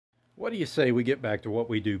What do you say we get back to what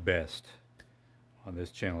we do best on this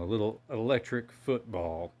channel, a little electric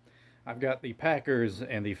football. I've got the Packers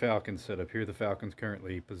and the Falcons set up here. The Falcons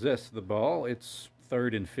currently possess the ball. It's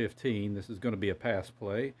 3rd and 15. This is going to be a pass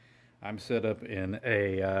play. I'm set up in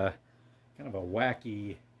a kind of a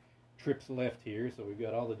wacky trips left here, so we've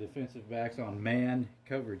got all the defensive backs on man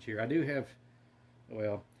coverage here. I do have,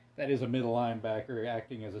 well, that is a middle linebacker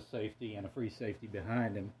acting as a safety and a free safety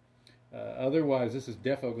behind him. Otherwise, this is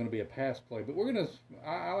definitely going to be a pass play. But we're going to,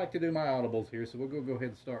 I like to do my audibles here, so we'll go ahead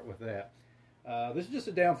and start with that. This is just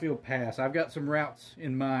a downfield pass. I've got some routes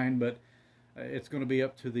in mind, but it's going to be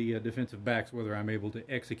up to the defensive backs whether I'm able to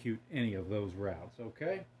execute any of those routes,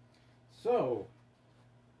 okay? So,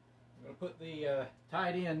 I'm going to put the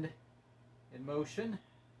tight end in motion.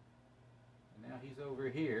 And now he's over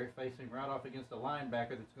here facing right off against a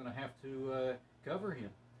linebacker that's going to have to cover him,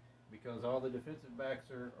 because all the defensive backs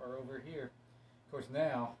are over here. Of course,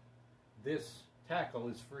 now this tackle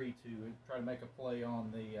is free to try to make a play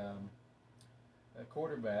on the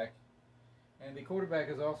quarterback. And the quarterback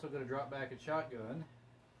is also going to drop back at shotgun.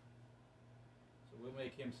 So we'll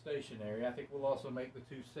make him stationary. I think we'll also make the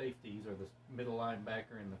two safeties, or the middle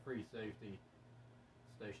linebacker and the free safety,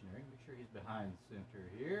 stationary. Make sure he's behind center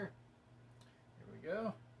here. Here we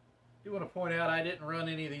go. I do want to point out I didn't run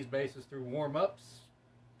any of these bases through warm-ups.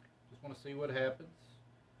 Just want to see what happens.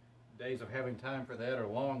 Days of having time for that are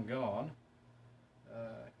long gone. Come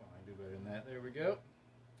on, I do better than that. There we go.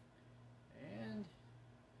 And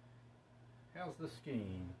how's the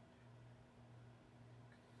scheme?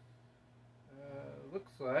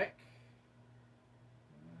 Looks like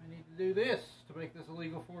I need to do this to make this a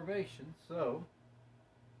legal formation. So,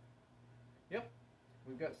 yep,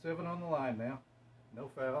 we've got 7 on the line now. No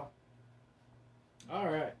foul. All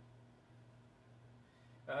right.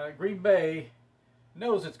 Green Bay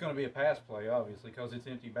knows it's going to be a pass play, obviously, because it's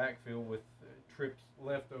empty backfield with trips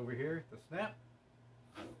left over here. The snap.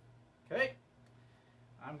 Okay.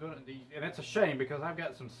 I'm going to, and it's a shame because I've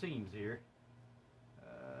got some seams here.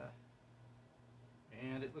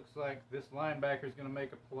 And it looks like this linebacker is going to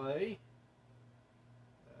make a play.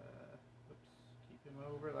 Oops, keep him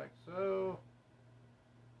over like so.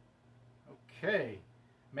 Okay.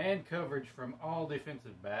 Man coverage from all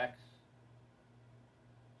defensive backs.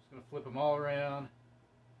 Just going to flip them all around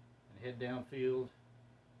and head downfield.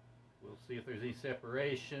 We'll see if there's any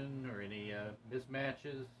separation or any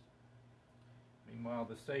mismatches. Meanwhile,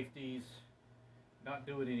 the safeties not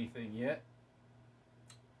doing anything yet.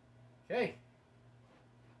 Okay.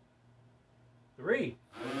 3.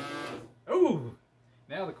 Ooh!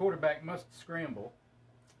 Now the quarterback must scramble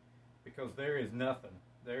because there is nothing.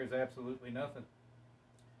 There is absolutely nothing.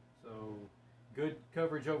 So, good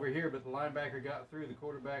coverage over here, but the linebacker got through. The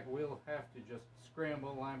quarterback will have to just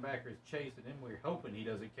scramble. The linebacker is chasing him. We're hoping he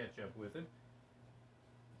doesn't catch up with him.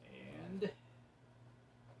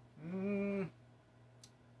 And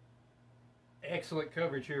excellent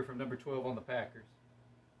coverage here from number 12 on the Packers.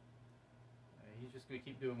 He's just going to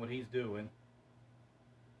keep doing what he's doing.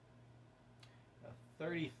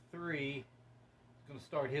 33 is going to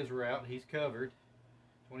start his route. He's covered.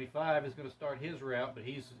 25 is going to start his route, but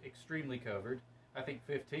he's extremely covered. I think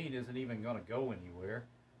 15 isn't even going to go anywhere.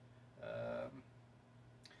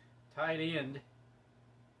 Tight end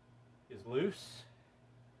is loose.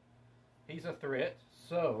 He's a threat,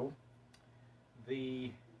 so the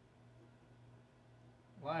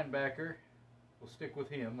linebacker will stick with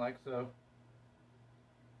him like so.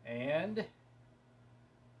 And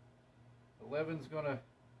 11's going to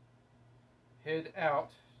head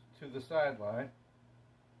out to the sideline.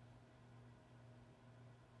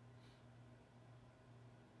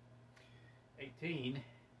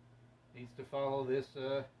 Needs to follow this,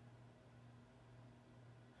 and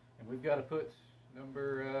we've got to put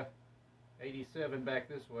number 87 back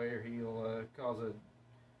this way, or he'll cause an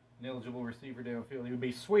ineligible receiver downfield. It would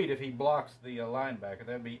be sweet if he blocks the linebacker.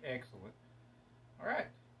 That'd be excellent. All right,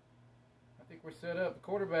 I think we're set up. The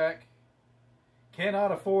quarterback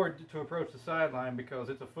cannot afford to approach the sideline because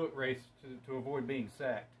it's a foot race to avoid being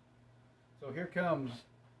sacked. So here comes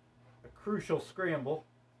a crucial scramble.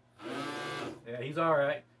 Yeah, he's all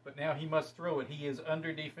right, but now he must throw it. He is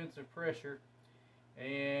under defensive pressure,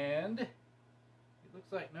 and it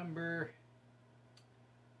looks like number,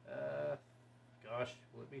 gosh,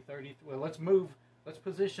 will it be 30? Well, let's move. Let's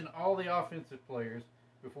position all the offensive players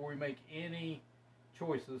before we make any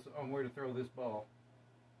choices on where to throw this ball.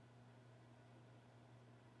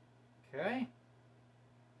 Okay.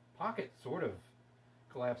 Pocket sort of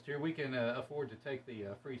collapsed here. We can afford to take the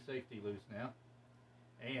free safety loose now.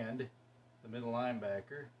 And the middle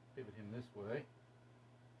linebacker, pivot him this way.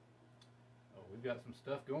 we've got some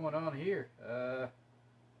stuff going on here.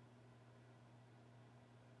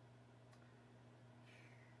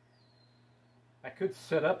 I could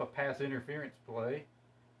set up a pass interference play,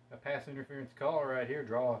 a pass interference call right here,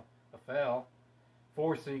 draw a foul,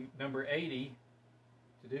 forcing number 80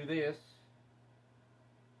 to do this.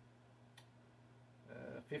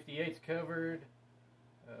 58's covered.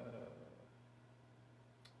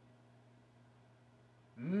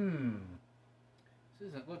 This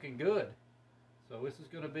isn't looking good. So this is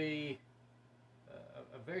going to be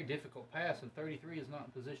a very difficult pass, and 33 is not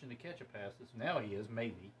in position to catch a pass. Now he is,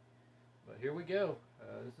 maybe. But here we go.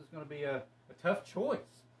 This is going to be a tough choice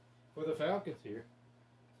for the Falcons here.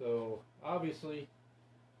 So obviously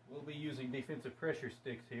we'll be using defensive pressure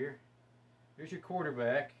sticks here. Here's your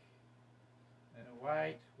quarterback.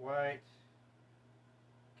 White.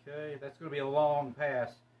 Okay, that's going to be a long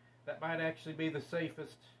pass. That might actually be the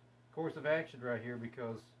safest course of action right here,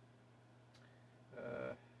 because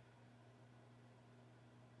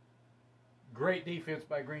great defense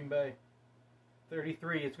by Green Bay.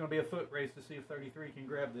 33, it's going to be a foot race to see if 33 can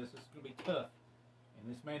grab this. It's going to be tough,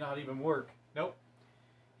 and this may not even work. Nope.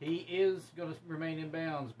 He is going to remain in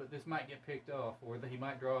bounds, but this might get picked off, or he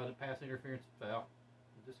might draw a pass interference foul.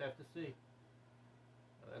 We'll just have to see.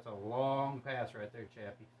 That's a long pass right there,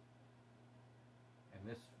 chappie. And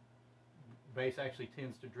this base actually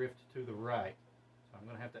tends to drift to the right, so I'm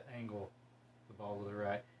going to have to angle the ball to the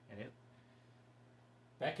right, and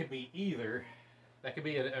that could be either, that could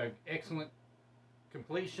be an excellent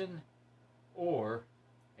completion or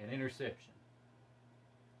an interception.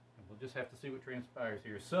 And we'll just have to see what transpires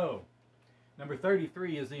here. So, number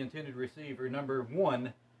 33 is the intended receiver. Number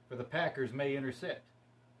 1 for the Packers may intercept.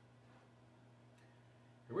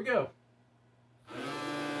 Here we go.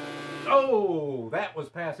 Oh, that was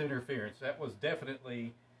pass interference. That was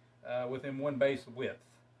definitely within one base width.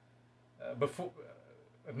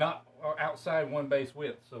 Not outside one base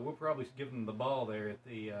width. So we'll probably give them the ball there at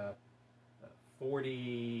the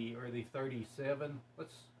 40 or the 37.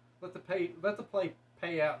 Let's let the play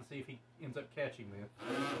pay out and see if he ends up catching this.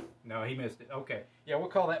 No, he missed it. Okay. Yeah, we'll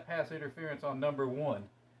call that pass interference on number 1.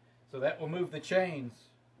 So that will move the chains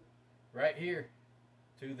right here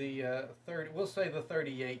to the 30. We'll say the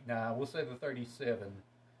 38 now. We'll say the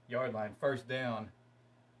 37-yard line. First down,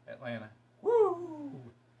 Atlanta. Woo!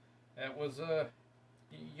 That was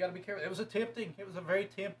you got to be careful. It was a very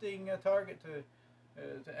tempting target to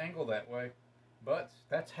angle that way. But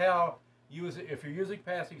that's how you use it. If you're using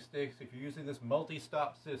passing sticks, if you're using this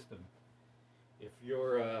multi-stop system, if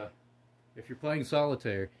you're playing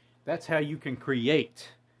solitaire, that's how you can create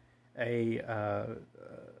a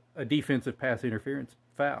defensive pass interference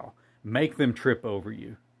foul. Make them trip over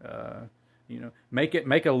you.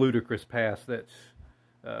 Make a ludicrous pass that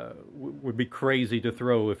would be crazy to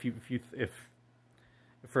throw if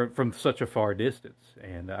from such a far distance.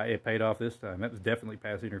 And it paid off this time. That was definitely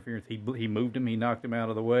pass interference. He moved him. He knocked him out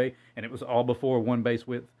of the way, and it was all before one base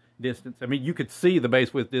width distance. I mean, you could see the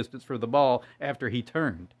base width distance for the ball after he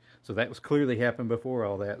turned. So that was clearly happened before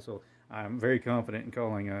all that. So I'm very confident in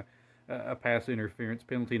calling a pass interference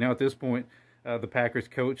penalty. Now at this point, the Packers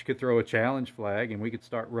coach could throw a challenge flag, and we could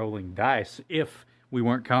start rolling dice if we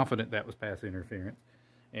weren't confident that was pass interference.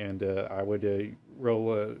 And I would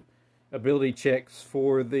roll ability checks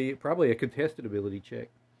for probably a contested ability check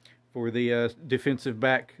for the defensive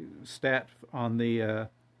back stat on the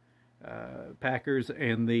Packers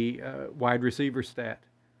and the wide receiver stat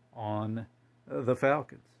on the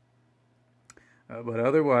Falcons. But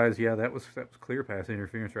otherwise, yeah, that was clear pass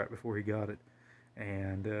interference right before he got it.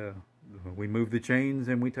 And we move the chains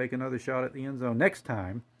and we take another shot at the end zone. Next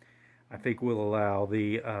time, I think we'll allow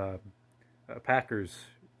the Packers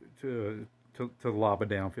to lob a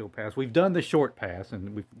downfield pass. We've done the short pass,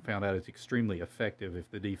 and we've found out it's extremely effective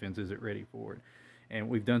if the defense isn't ready for it. And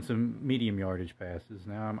we've done some medium yardage passes.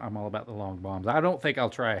 Now I'm all about the long bombs. I don't think I'll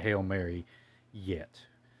try a Hail Mary yet.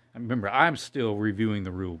 Remember, I'm still reviewing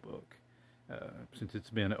the rule book. Since it's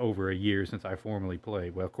been over a year since I formally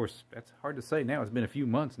played. Well, of course, that's hard to say now. It's been a few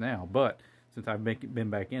months now, but since I've been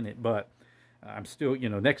back in it. But I'm still,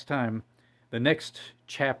 next time, the next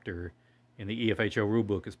chapter in the EFHL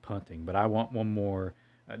rulebook is punting. But I want one more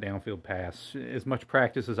downfield pass. As much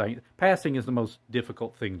practice as passing is the most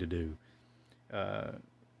difficult thing to do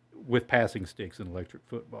with passing sticks in electric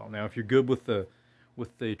football. Now, if you're good with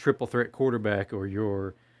the triple threat quarterback or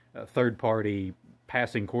your third party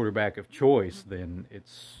passing quarterback of choice, then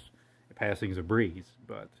passing is a breeze.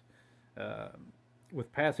 But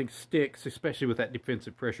with passing sticks, especially with that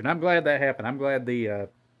defensive pressure, and I'm glad that happened. I'm glad the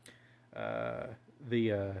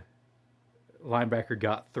linebacker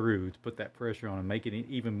got through to put that pressure on and make it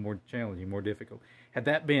even more challenging, more difficult. Had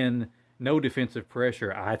that been no defensive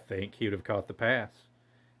pressure, I think he would have caught the pass.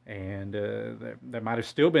 And there might have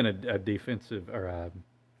still been a defensive or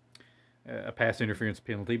a pass interference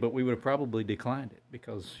penalty, but we would have probably declined it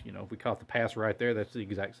because, you know, if we caught the pass right there, that's the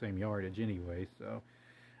exact same yardage anyway. So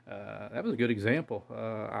that was a good example.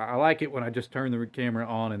 I like it when I just turn the camera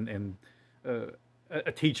on and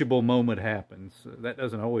a teachable moment happens. That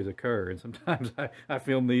doesn't always occur, and sometimes I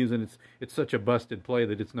film these and it's such a busted play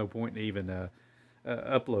that it's no point in even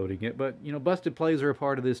uploading it. But, you know, busted plays are a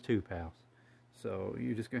part of this too, pals. So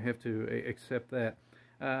you're just going to have to accept that.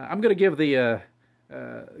 I'm going to give the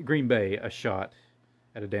Green Bay a shot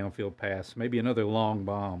at a downfield pass, maybe another long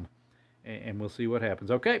bomb, and we'll see what happens.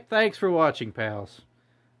 Okay, thanks for watching, pals.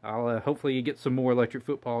 I'll hopefully get some more electric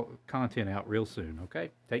football content out real soon. Okay,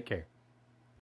 take care.